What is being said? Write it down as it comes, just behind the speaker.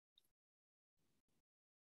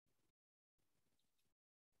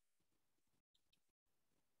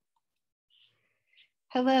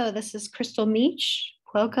Hello, this is Crystal Meach.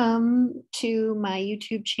 Welcome to my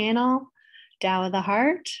YouTube channel, Tao of the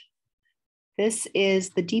Heart. This is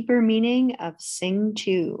the deeper meaning of Sing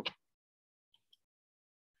 2.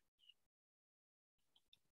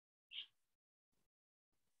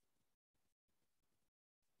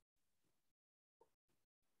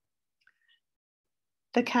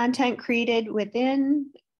 The content created within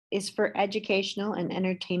is for educational and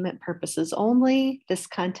entertainment purposes only. This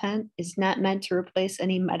content is not meant to replace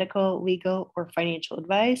any medical, legal, or financial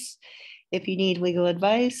advice. If you need legal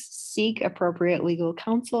advice, seek appropriate legal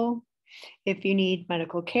counsel. If you need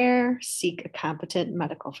medical care, seek a competent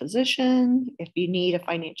medical physician. If you need a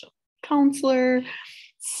financial counselor,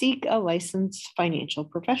 seek a licensed financial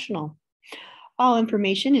professional. All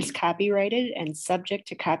information is copyrighted and subject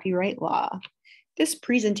to copyright law. This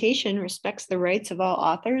presentation respects the rights of all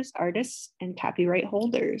authors, artists, and copyright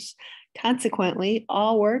holders. Consequently,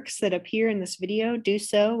 all works that appear in this video do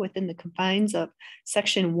so within the confines of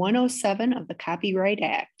Section 107 of the Copyright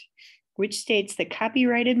Act, which states that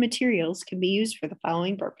copyrighted materials can be used for the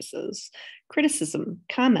following purposes: criticism,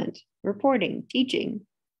 comment, reporting, teaching,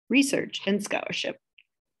 research, and scholarship.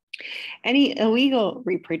 Any illegal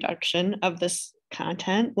reproduction of this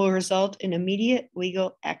content will result in immediate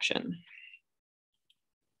legal action.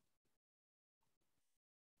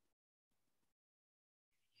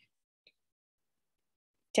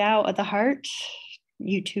 Tao of the Heart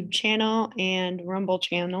YouTube channel and Rumble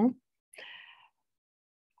channel,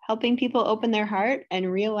 helping people open their heart and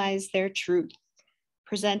realize their truth,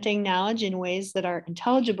 presenting knowledge in ways that are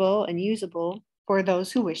intelligible and usable for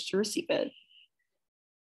those who wish to receive it.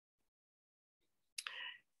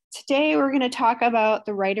 Today, we're going to talk about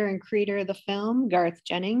the writer and creator of the film, Garth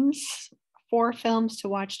Jennings. 4 films to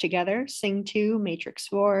watch together: Sing 2, Matrix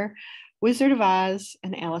 4, Wizard of Oz,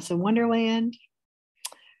 and Alice in Wonderland.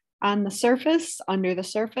 On the surface, under the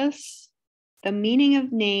surface, the meaning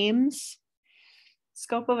of names,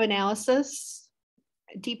 scope of analysis,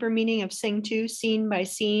 deeper meaning of Sing 2, scene by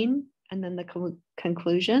scene, and then the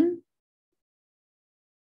conclusion.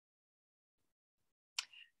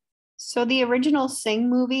 So the original Sing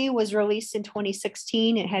movie was released in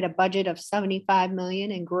 2016. It had a budget of $75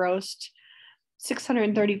 million and grossed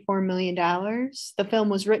 $634 million. The film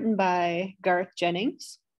was written by Garth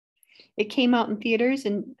Jennings. It came out in theaters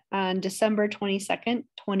on December 22nd,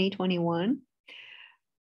 2021.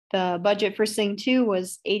 The budget for Sing 2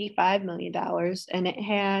 was $85 million, and it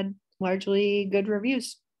had largely good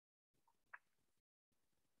reviews.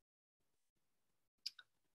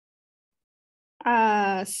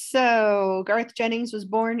 So Garth Jennings was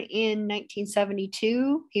born in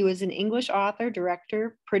 1972. He was an English author,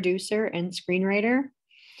 director, producer, and screenwriter.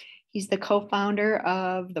 He's the co-founder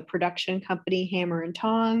of the production company Hammer and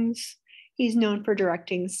Tongs. He's known for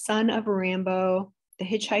directing Son of Rambo, The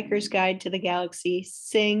Hitchhiker's Guide to the Galaxy,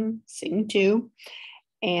 Sing 2,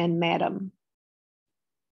 and Madam.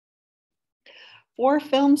 4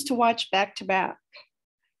 films to watch back to back: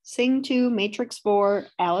 Sing 2, Matrix 4,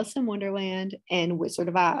 Alice in Wonderland, and Wizard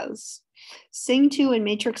of Oz. Sing 2 and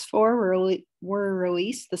Matrix 4 were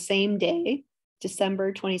released the same day,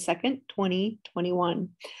 December 22nd, 2021.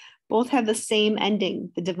 Both have the same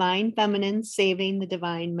ending: the divine feminine saving the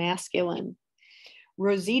divine masculine.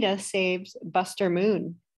 Rosita saves Buster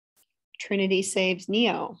Moon. Trinity saves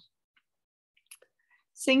Neo.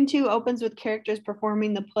 Sing 2 opens with characters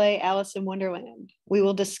performing the play Alice in Wonderland. We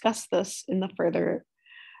will discuss this in the further.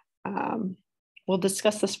 We'll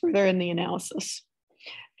discuss this further in the analysis.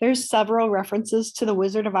 There's several references to the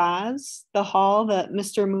Wizard of Oz. The hall that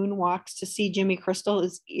Mr. Moon walks to see Jimmy Crystal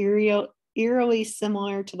is eerily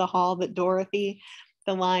similar to the hall that Dorothy,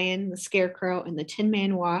 the Lion, the Scarecrow, and the Tin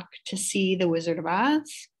Man walk to see the Wizard of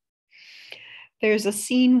Oz. There's a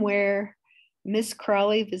scene where Miss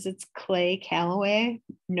Crawley visits Clay Calloway.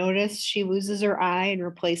 Notice she loses her eye and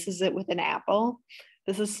replaces it with an apple.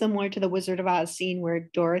 This is similar to the Wizard of Oz scene where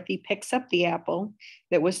Dorothy picks up the apple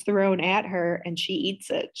that was thrown at her and she eats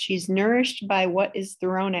it. She's nourished by what is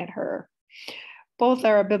thrown at her. Both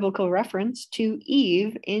are a biblical reference to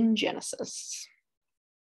Eve in Genesis.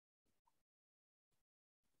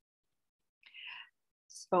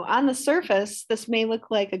 So on the surface, this may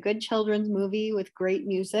look like a good children's movie with great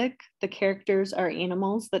music. The characters are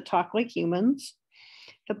animals that talk like humans.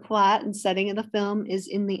 The plot and setting of the film is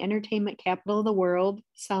in the entertainment capital of the world.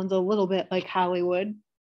 Sounds a little bit like Hollywood.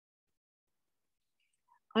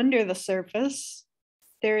 Under the surface,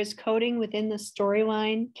 there is coding within the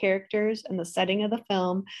storyline, characters, and the setting of the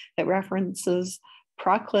film that references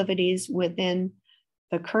proclivities within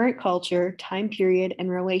the current culture, time period,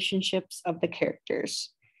 and relationships of the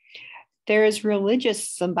characters. There is religious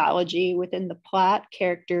symbology within the plot,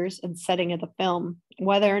 characters, and setting of the film.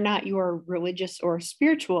 Whether or not you are religious or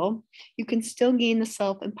spiritual, you can still gain the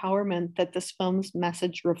self-empowerment that this film's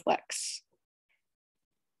message reflects.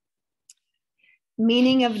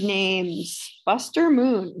 Meaning of names. Buster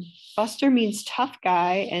Moon. Buster means tough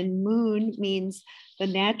guy, and moon means the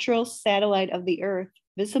natural satellite of the earth,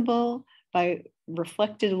 visible by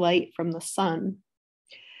reflected light from the sun.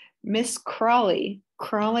 Miss Crawley,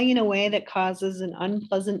 crawling in a way that causes an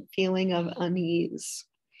unpleasant feeling of unease.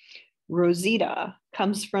 Rosita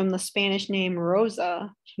comes from the Spanish name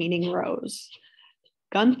Rosa, meaning rose.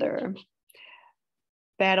 Gunther,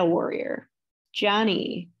 battle warrior.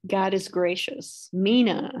 Johnny, God is gracious.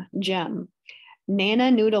 Mina, gem.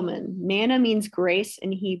 Nana Noodleman. Nana means grace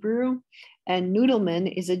in Hebrew, and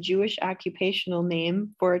Noodleman is a Jewish occupational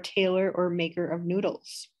name for a tailor or maker of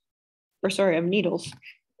noodles. Of needles.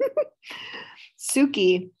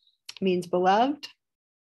 Suki means beloved.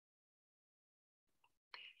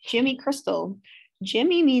 Jimmy Crystal.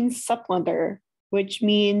 Jimmy means supplanter, which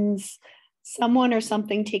means someone or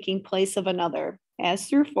something taking place of another, as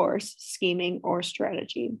through force, scheming, or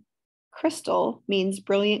strategy. Crystal means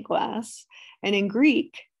brilliant glass, and in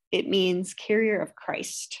Greek, it means carrier of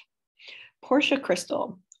Christ. Portia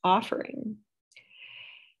Crystal, offering.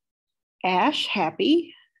 Ash,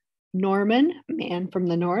 happy. Norman, man from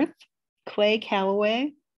the north. Clay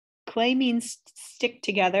Calloway. Clay means stick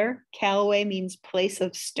together. Calloway means place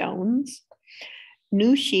of stones.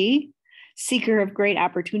 Nushi, seeker of great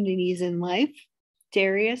opportunities in life.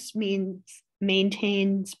 Darius means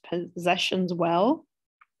maintains possessions well.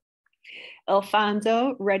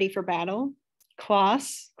 Alfonso, ready for battle.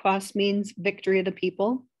 Klaus means victory of the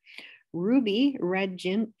people. Ruby, red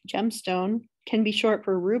gemstone, can be short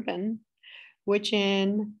for Reuben, which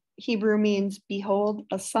in Hebrew means behold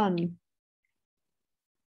a son.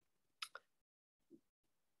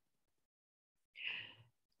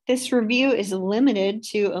 This review is limited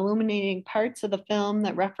to illuminating parts of the film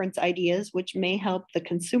that reference ideas which may help the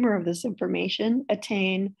consumer of this information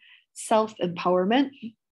attain self-empowerment.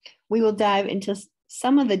 We will dive into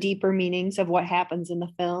some of the deeper meanings of what happens in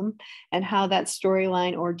the film and how that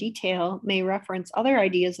storyline or detail may reference other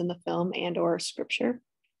ideas in the film and or scripture.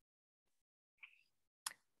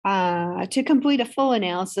 To complete a full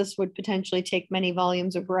analysis would potentially take many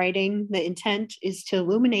volumes of writing. The intent is to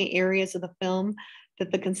illuminate areas of the film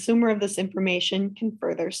that the consumer of this information can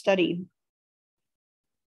further study.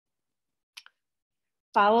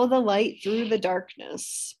 Follow the light through the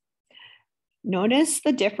darkness. Notice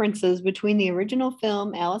the differences between the original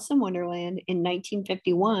film Alice in Wonderland in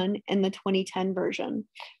 1951 and the 2010 version.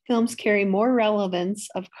 Films carry more relevance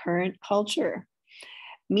of current culture.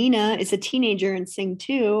 Mina is a teenager in Sing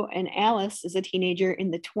 2, and Alice is a teenager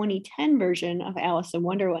in the 2010 version of Alice in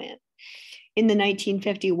Wonderland. In the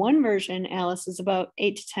 1951 version, Alice is about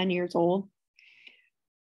 8 to 10 years old.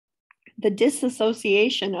 The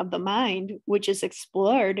disassociation of the mind, which is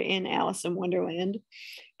explored in Alice in Wonderland,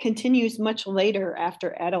 continues much later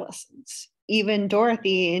after adolescence. Even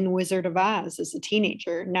Dorothy in Wizard of Oz is a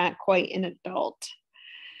teenager, not quite an adult.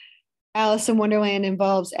 Alice in Wonderland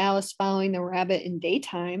involves Alice following the rabbit in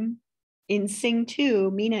daytime. In Sing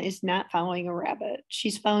 2, Mina is not following a rabbit.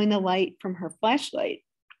 She's following the light from her flashlight.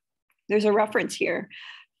 There's a reference here.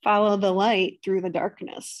 Follow the light through the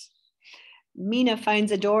darkness. Mina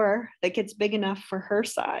finds a door that gets big enough for her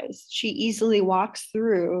size. She easily walks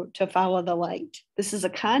through to follow the light. This is a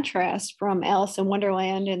contrast from Alice in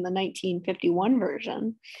Wonderland in the 1951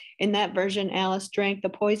 version. In that version, Alice drank the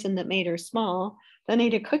poison that made her small, then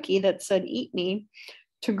ate a cookie that said, "Eat me,"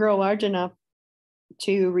 to grow large enough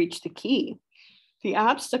to reach the key. The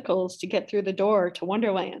obstacles to get through the door to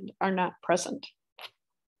Wonderland are not present.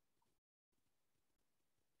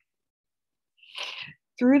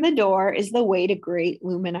 Through the door is the way to great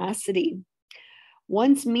luminosity.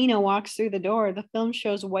 Once Mina walks through the door, the film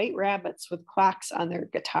shows white rabbits with clocks on their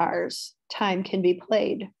guitars. Time can be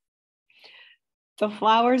played. The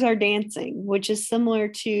flowers are dancing, which is similar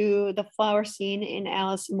to the flower scene in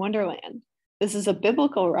Alice in Wonderland. This is a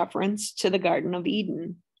biblical reference to the Garden of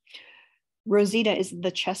Eden. Rosita is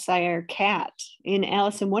the Cheshire Cat. In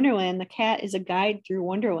Alice in Wonderland, the cat is a guide through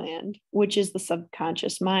Wonderland, which is the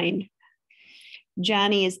subconscious mind.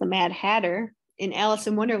 Johnny is the Mad Hatter. In Alice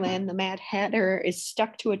in Wonderland, the Mad Hatter is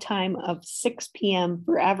stuck to a time of 6 p.m.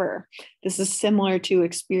 forever. This is similar to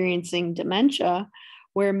experiencing dementia,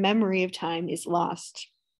 where memory of time is lost.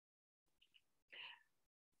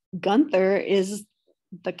 Gunther is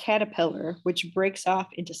the caterpillar, which breaks off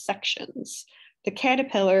into sections. The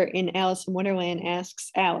caterpillar in Alice in Wonderland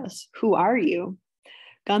asks Alice, "Who are you?"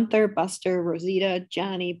 Gunther, Buster, Rosita,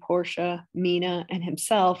 Johnny, Portia, Mina, and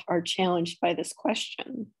himself are challenged by this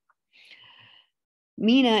question.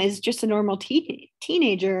 Mina is just a normal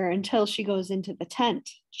teenager until she goes into the tent.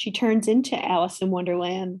 She turns into Alice in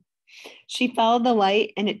Wonderland. She followed the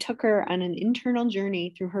light, and it took her on an internal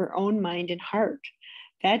journey through her own mind and heart.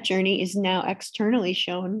 That journey is now externally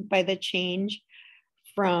shown by the change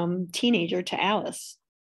from teenager to Alice.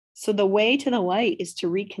 So the way to the light is to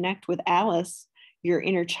reconnect with Alice, your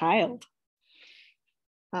inner child.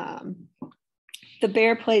 The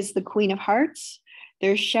bear plays the Queen of Hearts.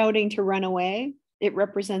 They're shouting to run away. It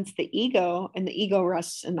represents the ego, and the ego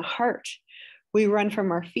rests in the heart. We run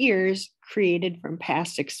from our fears created from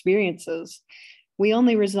past experiences. We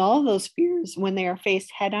only resolve those fears when they are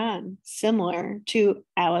faced head on, similar to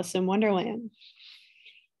Alice in Wonderland.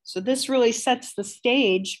 So this really sets the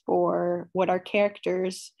stage for what our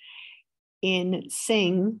characters in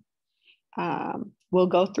Sing will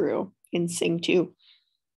go through in Sing 2.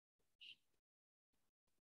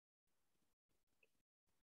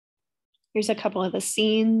 Here's a couple of the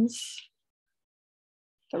scenes.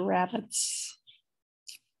 The rabbits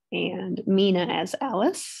and Mina as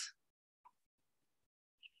Alice.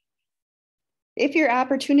 If your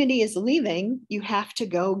opportunity is leaving, you have to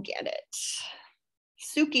go get it.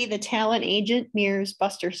 Suki, the talent agent, mirrors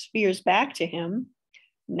Buster's fears back to him.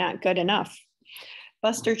 Not good enough.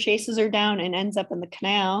 Buster chases her down and ends up in the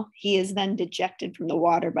canal. He is then ejected from the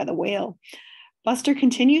water by the whale. Buster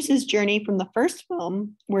continues his journey from the first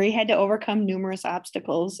film, where he had to overcome numerous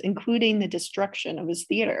obstacles, including the destruction of his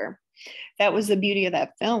theater. That was the beauty of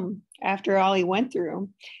that film. After all he went through,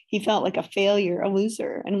 he felt like a failure, a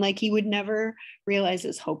loser, and like he would never realize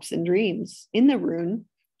his hopes and dreams. In the rune,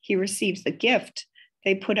 he receives the gift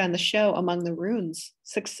they put on the show among the runes.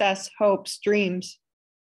 Success, hopes, dreams,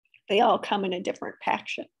 they all come in a different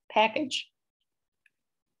package.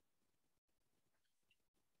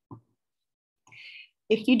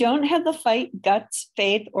 If you don't have the fight, guts,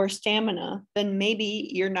 faith, or stamina, then maybe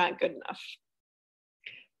you're not good enough.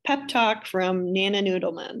 Pep talk from Nana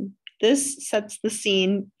Noodleman. This sets the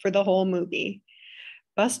scene for the whole movie.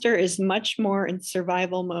 Buster is much more in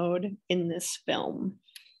survival mode in this film.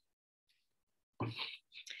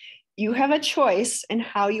 You have a choice in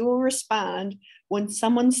how you will respond when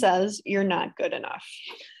someone says you're not good enough.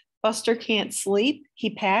 Buster can't sleep. He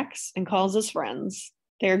packs and calls his friends.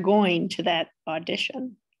 They're going to that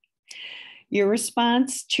audition. Your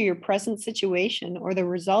response to your present situation or the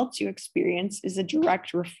results you experience is a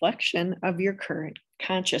direct reflection of your current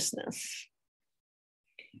consciousness.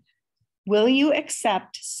 Will you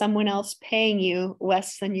accept someone else paying you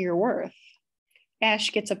less than you're worth?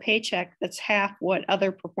 Ash gets a paycheck that's half what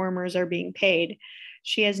other performers are being paid.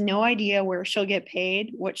 She has no idea where she'll get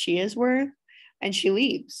paid, what she is worth, and she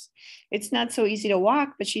leaves. It's not so easy to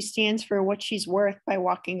walk, but she stands for what she's worth by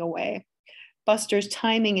walking away. Buster's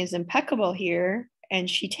timing is impeccable here, and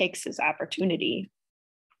she takes his opportunity.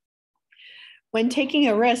 When taking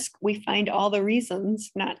a risk, we find all the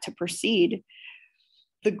reasons not to proceed.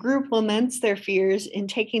 The group laments their fears in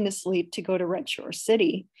taking this leap to go to Red Shore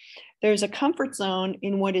City. There's a comfort zone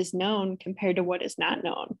in what is known compared to what is not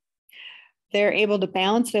known. They're able to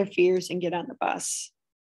balance their fears and get on the bus.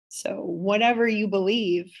 So whatever you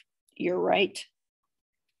believe, you're right.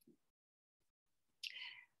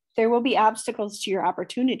 There will be obstacles to your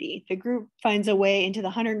opportunity. The group finds a way into the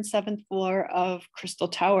 107th floor of Crystal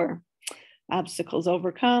Tower. Obstacles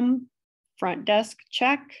overcome, front desk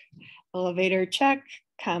check, elevator check,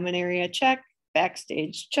 common area check,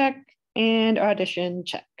 backstage check, and audition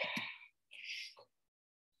check.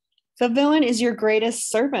 The villain is your greatest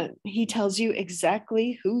servant. He tells you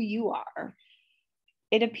exactly who you are.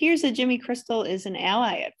 It appears that Jimmy Crystal is an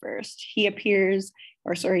ally at first. He approves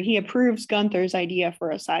Gunther's idea for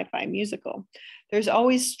a sci-fi musical. There's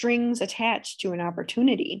always strings attached to an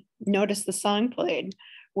opportunity. Notice the song played,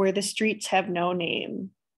 Where the Streets Have No Name.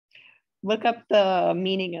 Look up the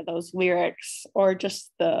meaning of those lyrics, or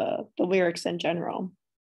just the lyrics in general.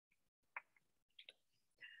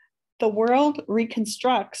 The world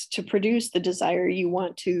reconstructs to produce the desire you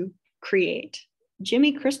want to create.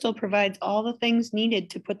 Jimmy Crystal provides all the things needed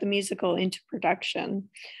to put the musical into production.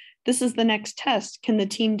 This is the next test. Can the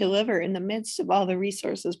team deliver in the midst of all the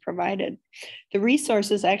resources provided? The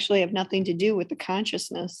resources actually have nothing to do with the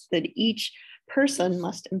consciousness that each person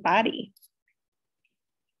must embody.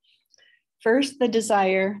 First, the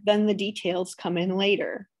desire, then the details come in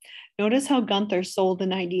later. Notice how Gunther sold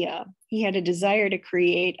an idea. He had a desire to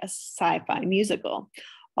create a sci-fi musical.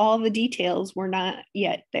 All the details were not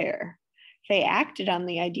yet there. They acted on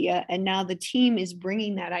the idea, and now the team is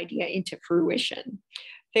bringing that idea into fruition.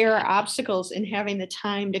 There are obstacles in having the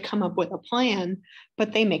time to come up with a plan,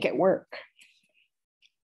 but they make it work.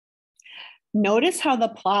 Notice how the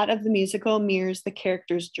plot of the musical mirrors the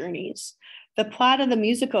characters' journeys. The plot of the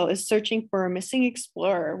musical is searching for a missing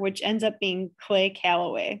explorer, which ends up being Clay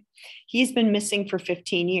Calloway. He's been missing for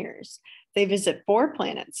 15 years. They visit 4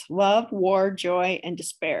 planets: love, war, joy, and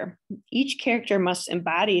despair. Each character must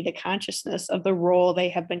embody the consciousness of the role they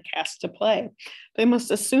have been cast to play. They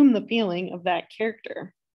must assume the feeling of that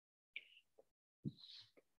character.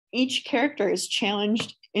 Each character is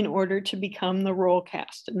challenged in order to become the role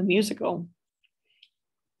cast in the musical.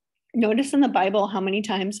 Notice in the Bible how many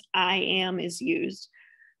times I am is used.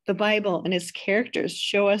 The Bible and its characters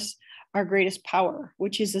show us our greatest power,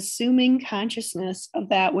 which is assuming consciousness of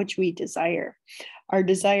that which we desire. Our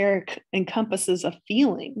desire encompasses a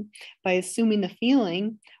feeling. By assuming the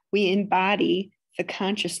feeling, we embody the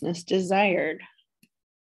consciousness desired.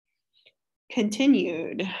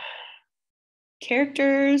 Continued.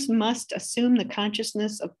 Characters must assume the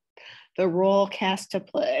consciousness of the role cast to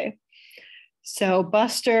play. So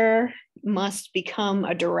Buster must become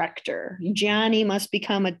a director. Johnny must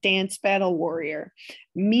become a dance battle warrior.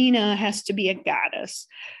 Mina has to be a goddess.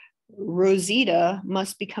 Rosita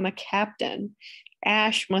must become a captain.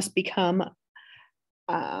 Ash must become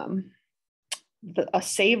a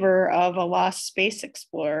saver of a lost space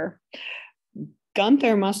explorer.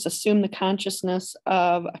 Gunther must assume the consciousness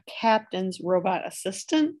of a captain's robot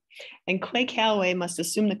assistant, and Clay Calloway must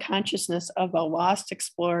assume the consciousness of a lost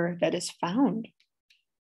explorer that is found.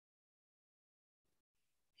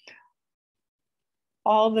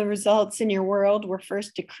 All the results in your world were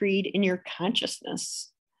first decreed in your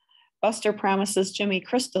consciousness. Buster promises Jimmy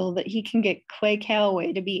Crystal that he can get Clay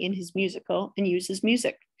Calloway to be in his musical and use his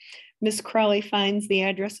music. Miss Crawley finds the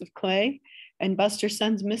address of Clay, and Buster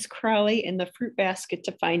sends Miss Crawley in the fruit basket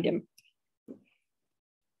to find him.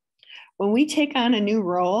 When we take on a new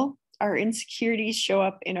role, our insecurities show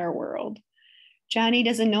up in our world. Johnny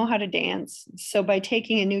doesn't know how to dance, so by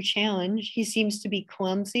taking a new challenge, he seems to be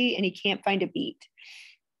clumsy and he can't find a beat.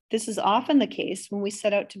 This is often the case when we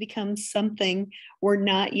set out to become something we're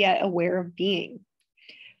not yet aware of being.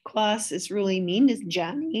 Klaus is really mean to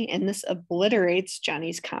Johnny, and this obliterates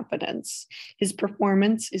Johnny's confidence. His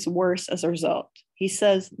performance is worse as a result. He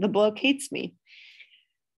says, "The bloke hates me."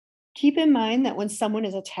 Keep in mind that when someone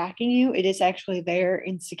is attacking you, it is actually their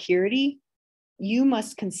insecurity. You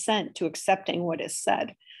must consent to accepting what is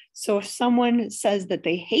said. So if someone says that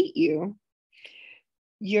they hate you,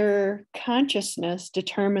 your consciousness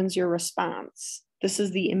determines your response. This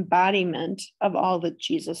is the embodiment of all that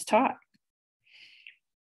Jesus taught.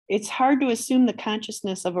 It's hard to assume the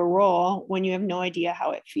consciousness of a role when you have no idea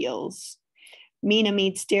how it feels. Mina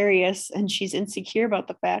meets Darius, and she's insecure about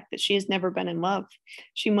the fact that she has never been in love.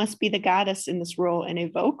 She must be the goddess in this role and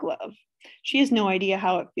evoke love. She has no idea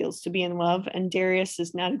how it feels to be in love, and Darius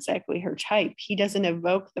is not exactly her type. He doesn't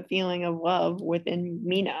evoke the feeling of love within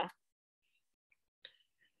Mina.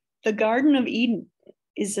 The Garden of Eden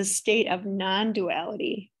is a state of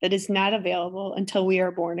non-duality that is not available until we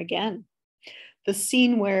are born again. The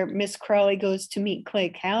scene where Miss Crawley goes to meet Clay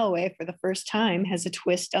Calloway for the first time has a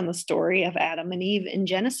twist on the story of Adam and Eve in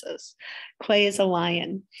Genesis. Clay is a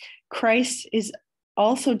lion. Christ is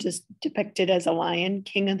also depicted as a lion,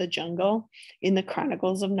 king of the jungle, in the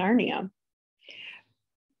Chronicles of Narnia.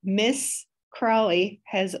 Miss Crawley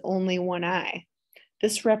has only one eye.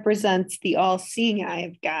 This represents the all-seeing eye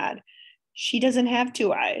of God. She doesn't have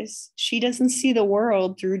 2 eyes. She doesn't see the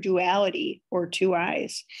world through duality or 2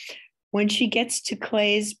 eyes. When she gets to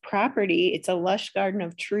Clay's property, it's a lush garden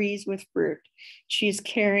of trees with fruit. She is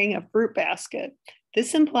carrying a fruit basket.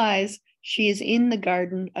 This implies she is in the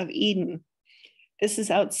Garden of Eden. This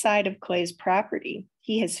is outside of Clay's property.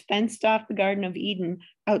 He has fenced off the Garden of Eden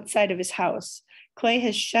outside of his house. Clay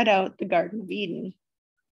has shut out the Garden of Eden.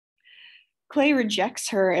 Clay rejects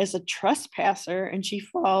her as a trespasser, and she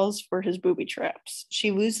falls for his booby traps.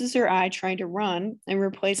 She loses her eye trying to run and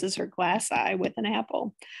replaces her glass eye with an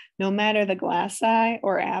apple. No matter the glass eye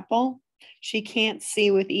or apple, she can't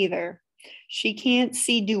see with either. She can't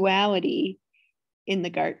see duality in the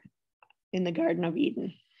Garden of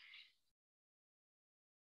Eden.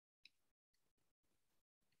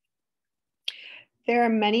 There are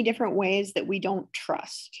many different ways that we don't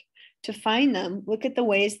trust. To find them, look at the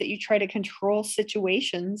ways that you try to control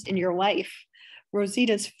situations in your life.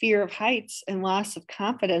 Rosita's fear of heights and loss of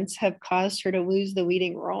confidence have caused her to lose the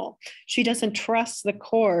leading role. She doesn't trust the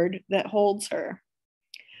cord that holds her.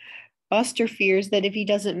 Buster fears that if he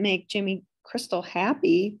doesn't make Jimmy Crystal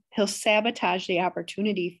happy, he'll sabotage the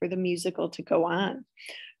opportunity for the musical to go on.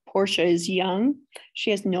 Portia is young.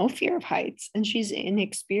 She has no fear of heights, and she's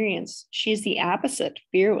inexperienced. She is the opposite,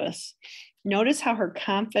 fearless. Notice how her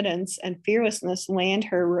confidence and fearlessness land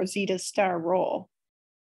her Rosita's star role.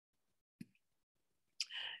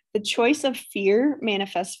 The choice of fear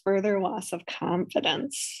manifests further loss of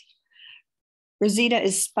confidence. Rosita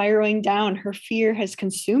is spiraling down. Her fear has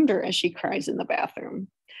consumed her as she cries in the bathroom.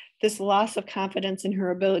 This loss of confidence in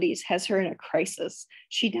her abilities has her in a crisis.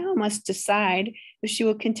 She now must decide if she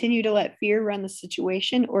will continue to let fear run the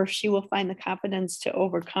situation or if she will find the confidence to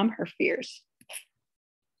overcome her fears.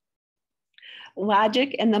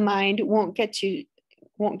 Logic and the mind won't get you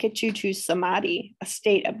to samadhi, a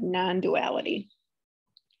state of non-duality.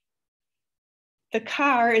 The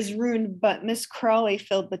car is ruined, but Miss Crawley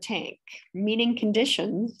filled the tank. Meeting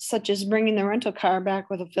conditions, such as bringing the rental car back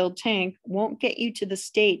with a filled tank, won't get you to the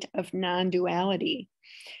state of non-duality.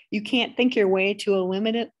 You can't think your way to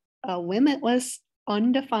a limitless,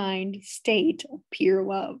 undefined state of pure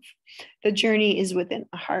love. The journey is within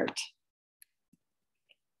the heart.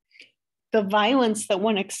 The violence that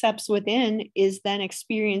one accepts within is then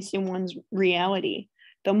experienced in one's reality.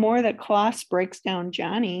 The more that Klaus breaks down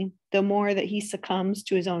Johnny, the more that he succumbs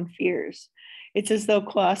to his own fears. It's as though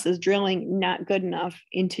Klaus is drilling not good enough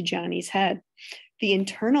into Johnny's head. The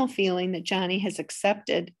internal feeling that Johnny has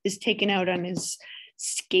accepted is taken out on his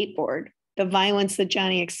skateboard. The violence that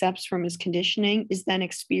Johnny accepts from his conditioning is then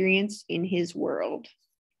experienced in his world.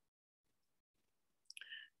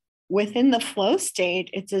 Within the flow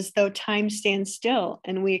state, it's as though time stands still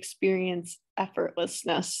and we experience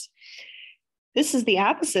effortlessness. This is the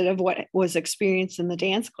opposite of what was experienced in the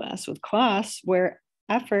dance class with Klaus, where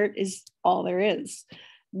effort is all there is.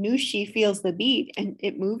 Nushi feels the beat and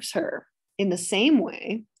it moves her. In the same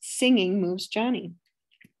way, singing moves Johnny.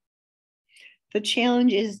 The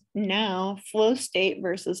challenge is now flow state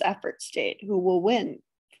versus effort state. Who will win?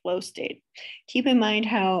 Flow state. Keep in mind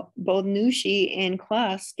how both Nushi and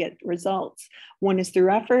Klaus get results. One is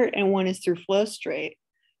through effort and one is through flow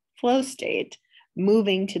state,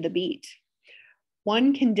 moving to the beat.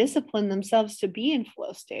 One can discipline themselves to be in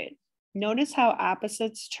flow state. Notice how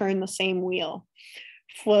opposites turn the same wheel.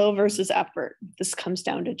 Flow versus effort. This comes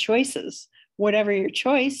down to choices. Whatever your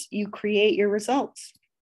choice, you create your results.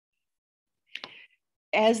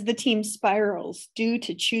 As the team spirals due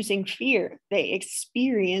to choosing fear, they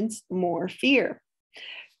experience more fear.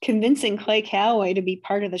 Convincing Clay Calloway to be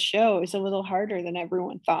part of the show is a little harder than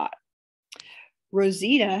everyone thought.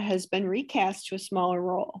 Rosita has been recast to a smaller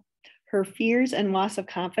role. Her fears and loss of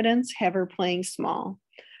confidence have her playing small.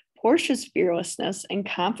 Portia's fearlessness and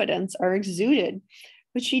confidence are exuded,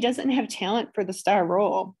 but she doesn't have talent for the star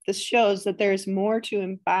role. This shows that there is more to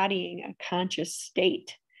embodying a conscious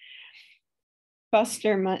state.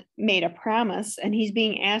 Buster made a promise, and he's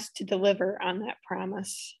being asked to deliver on that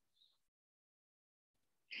promise.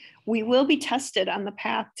 We will be tested on the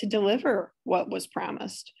path to deliver what was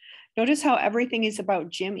promised. Notice how everything is about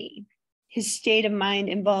Jimmy. His state of mind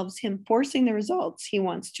involves him forcing the results he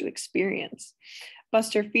wants to experience.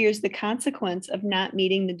 Buster fears the consequence of not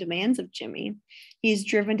meeting the demands of Jimmy. He is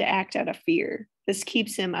driven to act out of fear. This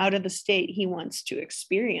keeps him out of the state he wants to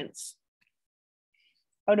experience.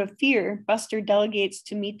 Out of fear, Buster delegates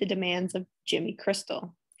to meet the demands of Jimmy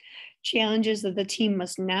Crystal. Challenges that the team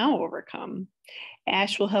must now overcome.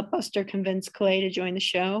 Ash will help Buster convince Clay to join the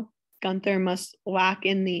show. Gunther must lock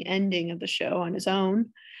in the ending of the show on his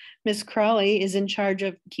own. Miss Crawley is in charge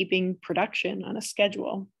of keeping production on a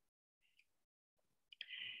schedule.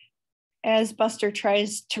 As Buster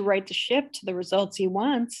tries to right the ship to the results he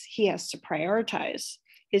wants, he has to prioritize.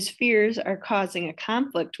 His fears are causing a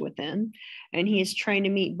conflict within, and he is trying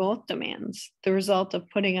to meet both demands, the result of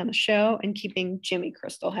putting on the show and keeping Jimmy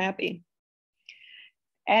Crystal happy.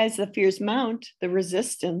 As the fears mount, the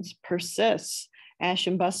resistance persists. Ash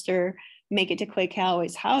and Buster make it to Clay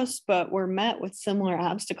Calloway's house, but were met with similar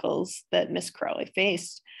obstacles that Miss Crawley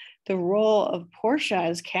faced. The role of Portia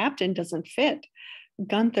as captain doesn't fit.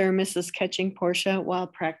 Gunther misses catching Portia while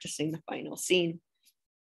practicing the final scene.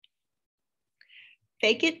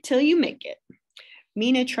 Fake it till you make it.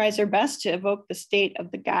 Mina tries her best to evoke the state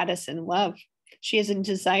of the goddess in love. She has a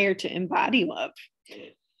desire to embody love.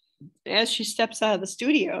 As she steps out of the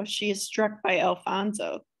studio, she is struck by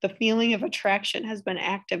Alfonso. The feeling of attraction has been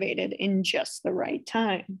activated in just the right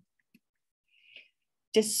time.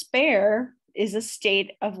 Despair is a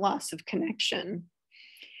state of loss of connection.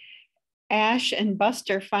 Ash and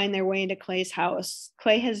Buster find their way into Clay's house.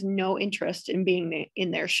 Clay has no interest in being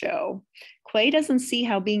in their show. Clay doesn't see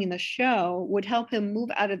how being in the show would help him move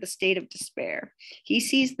out of the state of despair. He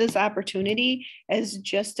sees this opportunity as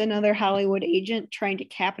just another Hollywood agent trying to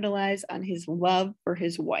capitalize on his love for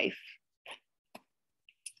his wife.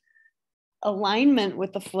 Alignment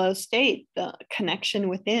with the flow state, the connection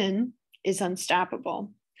within, is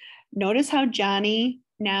unstoppable. Notice how Johnny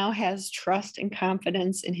now has trust and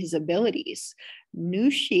confidence in his abilities.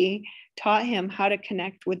 Nushi taught him how to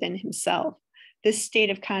connect within himself. This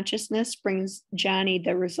state of consciousness brings Johnny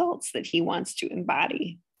the results that he wants to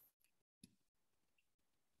embody.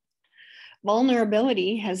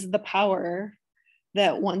 Vulnerability has the power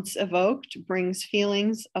that, once evoked, brings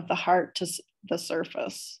feelings of the heart to the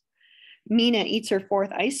surface. Mina eats her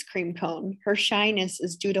fourth ice cream cone. Her shyness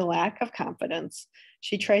is due to lack of confidence.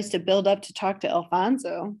 She tries to build up to talk to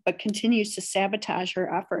Alfonso, but continues to sabotage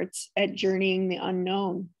her efforts at journeying the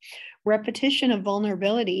unknown. Repetition of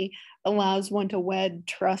vulnerability allows one to wed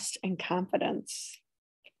trust and confidence.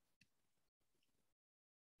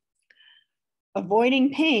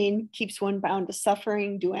 Avoiding pain keeps one bound to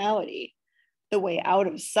suffering duality. The way out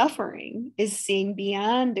of suffering is seeing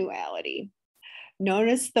beyond duality.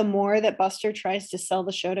 Notice the more that Buster tries to sell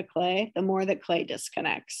the show to Clay, the more that Clay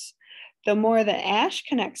disconnects. The more that Ash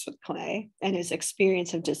connects with Clay and his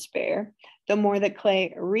experience of despair, the more that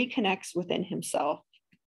Clay reconnects within himself.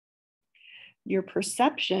 Your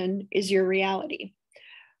perception is your reality.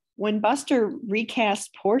 When Buster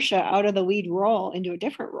recasts Portia out of the lead role into a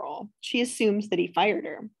different role, she assumes that he fired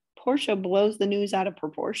her. Portia blows the news out of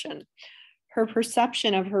proportion. Her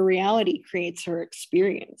perception of her reality creates her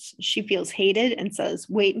experience. She feels hated and says,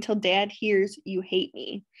 "Wait until Dad hears you hate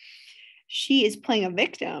me." She is playing a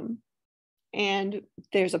victim, and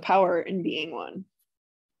there's a power in being one.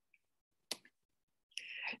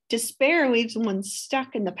 Despair leaves one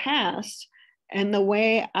stuck in the past, and the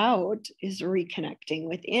way out is reconnecting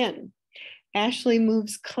within. Ashley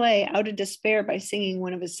moves Clay out of despair by singing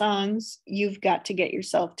one of his songs, "You've Got to Get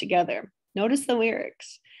Yourself Together." Notice the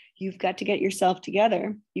lyrics. You've got to get yourself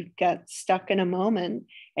together. You've got stuck in a moment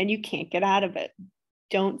and you can't get out of it.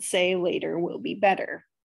 Don't say later will be better.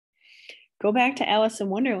 Go back to Alice in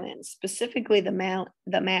Wonderland, specifically the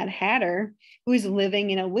Mad Hatter, who is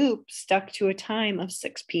living in a loop stuck to a time of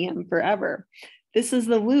 6 p.m. forever. This is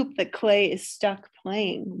the loop that Clay is stuck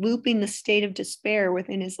playing, looping the state of despair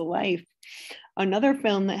within his life. Another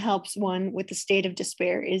film that helps one with the state of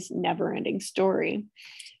despair is Never-Ending Story.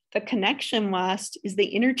 The connection lost is the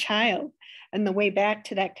inner child, and the way back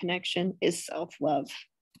to that connection is self-love.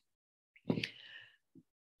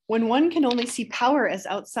 When one can only see power as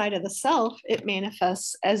outside of the self, it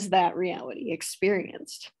manifests as that reality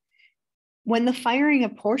experienced. When the firing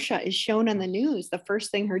of Portia is shown on the news, the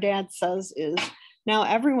first thing her dad says is, "Now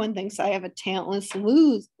everyone thinks I have a talentless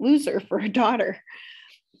loser for a daughter."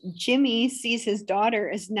 Jimmy sees his daughter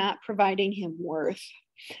as not providing him worth.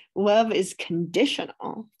 Love is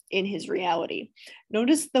conditional in his reality.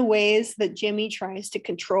 Notice the ways that Jimmy tries to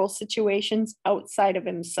control situations outside of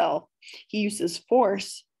himself. He uses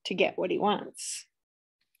force to get what he wants.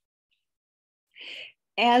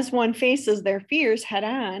 As one faces their fears head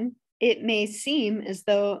on, it may seem as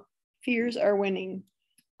though fears are winning.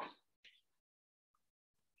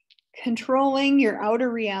 Controlling your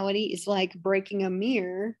outer reality is like breaking a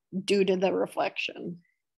mirror due to the reflection.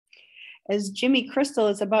 As Jimmy Crystal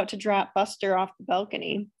is about to drop Buster off the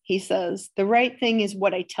balcony, he says, "The right thing is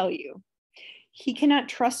what I tell you." He cannot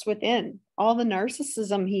trust within. All the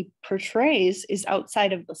narcissism he portrays is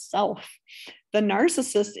outside of the self. The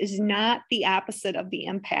narcissist is not the opposite of the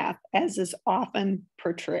empath, as is often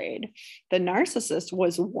portrayed. The narcissist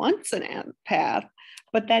was once an empath,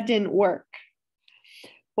 but that didn't work.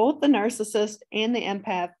 Both the narcissist and the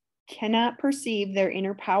empath cannot perceive their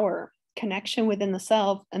inner power, connection within the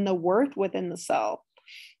self, and the worth within the self.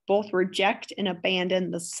 Both reject and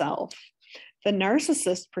abandon the self. The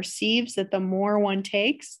narcissist perceives that the more one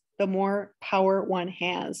takes, the more power one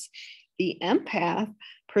has. The empath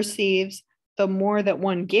perceives the more that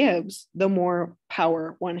one gives, the more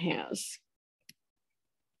power one has.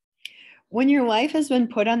 When your life has been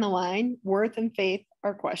put on the line, worth and faith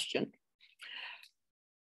are questioned.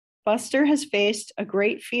 Buster has faced a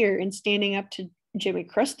great fear in standing up to Jimmy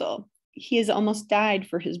Crystal. He has almost died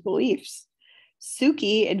for his beliefs.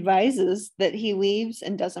 Suki advises that he leaves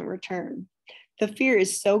and doesn't return. The fear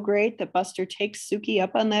is so great that Buster takes Suki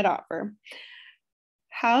up on that offer.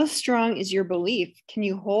 How strong is your belief? Can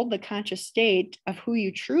you hold the conscious state of who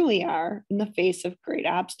you truly are in the face of great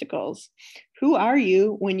obstacles? Who are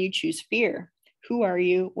you when you choose fear? Who are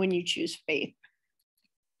you when you choose faith?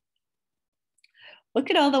 Look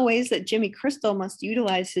at all the ways that Jimmy Crystal must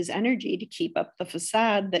utilize his energy to keep up the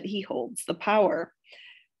facade that he holds the power.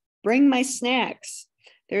 Bring my snacks.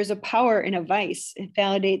 There's a power in a vice. It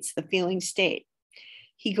validates the feeling state.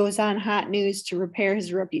 He goes on hot news to repair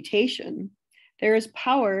his reputation. There is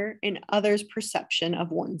power in others' perception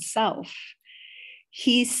of oneself.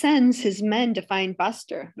 He sends his men to find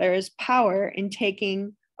Buster. There is power in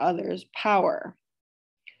taking others' power.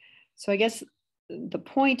 So I guess the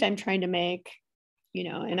point I'm trying to make,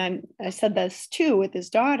 and I said this too with his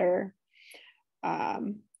daughter,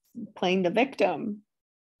 playing the victim.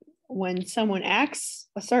 When someone acts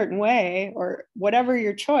a certain way or whatever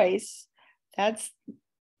your choice, that's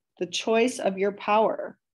the choice of your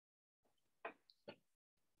power.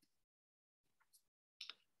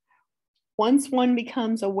 Once one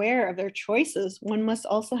becomes aware of their choices, one must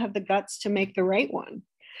also have the guts to make the right one.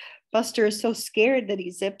 Buster is so scared that he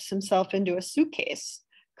zips himself into a suitcase.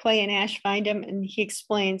 Clay and Ash find him and he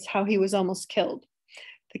explains how he was almost killed.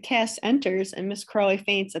 The cast enters and Miss Crawley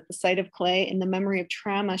faints at the sight of Clay and the memory of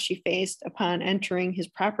trauma she faced upon entering his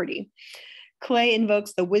property. Clay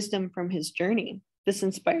invokes the wisdom from his journey. This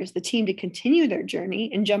inspires the team to continue their journey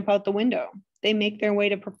and jump out the window. They make their way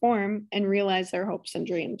to perform and realize their hopes and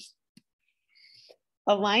dreams.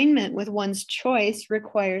 Alignment with one's choice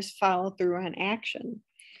requires follow-through on action.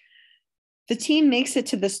 The team makes it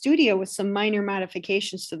to the studio with some minor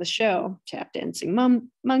modifications to the show. Tap dancing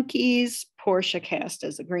monkeys, Portia cast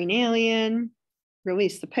as a green alien,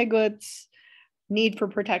 release the piglets, need for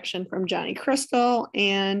protection from Johnny Crystal,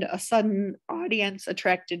 and a sudden audience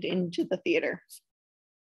attracted into the theater.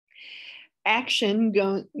 Action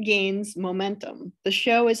gains momentum. The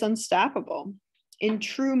show is unstoppable. In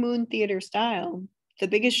true Moon Theater style, the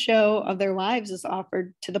biggest show of their lives is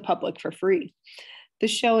offered to the public for free. The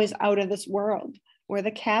show is out of this world, where the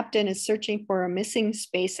captain is searching for a missing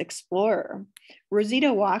space explorer.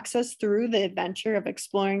 Rosita walks us through the adventure of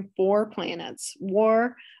exploring 4 planets: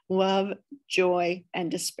 war, love, joy, and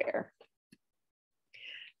despair.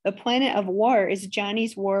 The planet of war is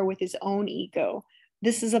Johnny's war with his own ego.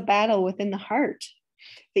 This is a battle within the heart.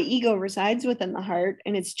 The ego resides within the heart,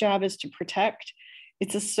 and its job is to protect.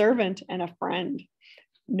 It's a servant and a friend.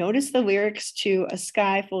 Notice the lyrics to A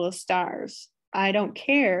Sky Full of Stars. I don't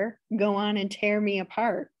care, go on and tear me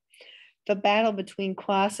apart. The battle between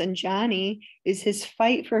Klaus and Johnny is his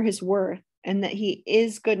fight for his worth and that he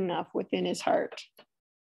is good enough within his heart.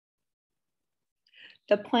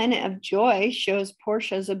 The planet of joy shows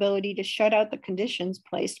Portia's ability to shut out the conditions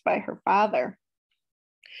placed by her father.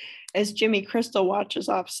 As Jimmy Crystal watches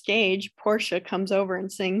off stage, Portia comes over and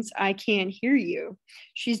sings, I Can't Hear You.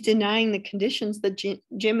 She's denying the conditions that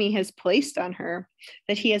Jimmy has placed on her,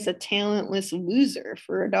 that he is a talentless loser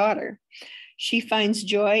for a daughter. She finds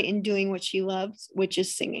joy in doing what she loves, which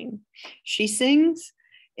is singing. She sings,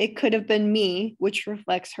 It Could Have Been Me, which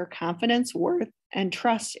reflects her confidence, worth, and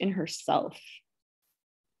trust in herself.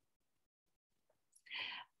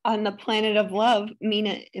 On the planet of love,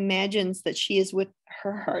 Mina imagines that she is with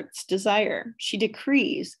her heart's desire. She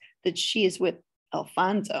decrees that she is with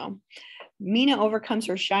Alfonso. Mina overcomes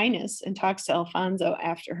her shyness and talks to Alfonso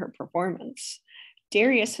after her performance.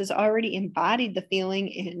 Darius has already embodied the feeling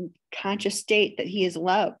in conscious state that he is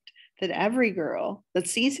loved, that every girl that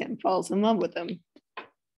sees him falls in love with him.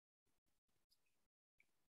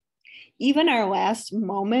 Even our last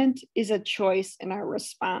moment is a choice in our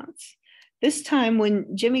response. This time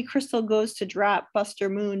when Jimmy Crystal goes to drop Buster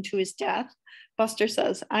Moon to his death, Buster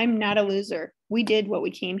says, I'm not a loser. We did what we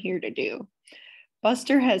came here to do.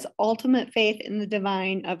 Buster has ultimate faith in the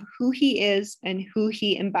divine of who he is and who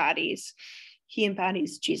he embodies. He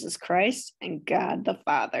embodies Jesus Christ and God the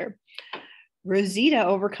Father. Rosita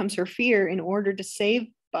overcomes her fear in order to save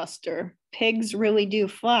Buster. Pigs really do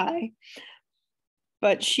fly,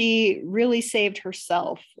 but she really saved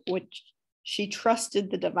herself, which she trusted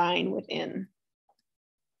the divine within.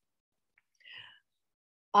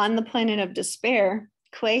 On the planet of despair,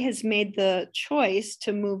 Clay has made the choice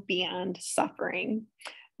to move beyond suffering.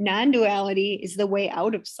 Non-duality is the way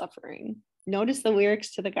out of suffering. Notice the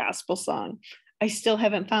lyrics to the gospel song. I still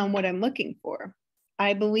haven't found what I'm looking for.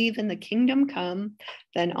 I believe in the kingdom come,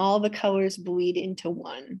 then all the colors bleed into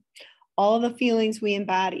one. All the feelings we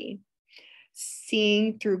embody,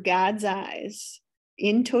 seeing through God's eyes,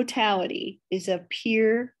 in totality, is a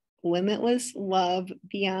pure, limitless love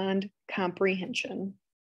beyond comprehension.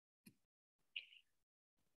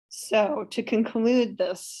 So to conclude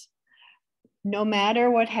this, no matter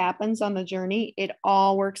what happens on the journey, it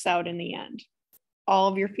all works out in the end. All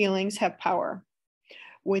of your feelings have power.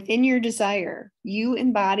 Within your desire, you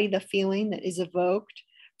embody the feeling that is evoked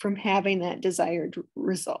from having that desired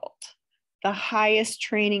result. The highest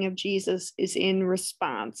training of Jesus is in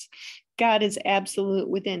response. God is absolute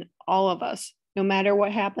within all of us. No matter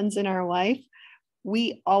what happens in our life,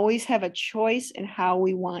 we always have a choice in how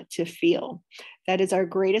we want to feel. That is our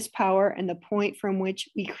greatest power and the point from which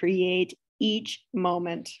we create each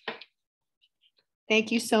moment.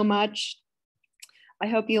 Thank you so much. I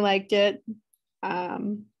hope you liked it.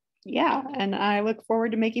 Yeah, and I look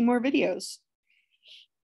forward to making more videos.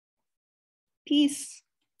 Peace.